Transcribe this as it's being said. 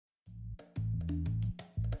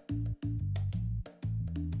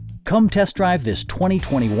Come test drive this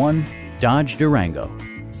 2021 Dodge Durango.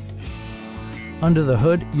 Under the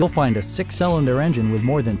hood, you'll find a 6-cylinder engine with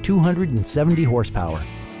more than 270 horsepower,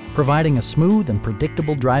 providing a smooth and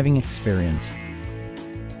predictable driving experience.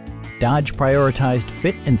 Dodge prioritized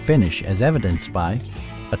fit and finish as evidenced by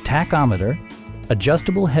a tachometer,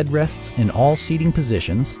 adjustable headrests in all seating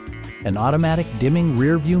positions, an automatic dimming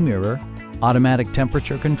rear view mirror, automatic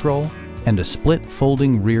temperature control, and a split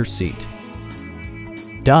folding rear seat.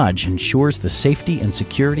 Dodge ensures the safety and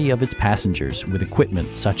security of its passengers with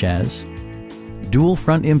equipment such as dual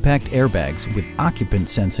front impact airbags with occupant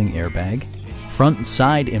sensing airbag, front and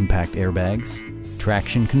side impact airbags,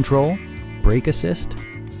 traction control, brake assist,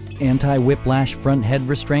 anti-whiplash front head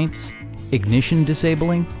restraints, ignition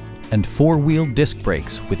disabling, and 4-wheel disc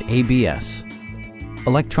brakes with ABS.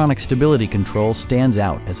 Electronic stability control stands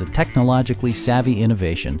out as a technologically savvy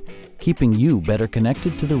innovation, keeping you better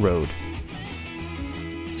connected to the road.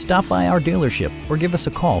 Stop by our dealership or give us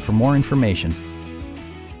a call for more information.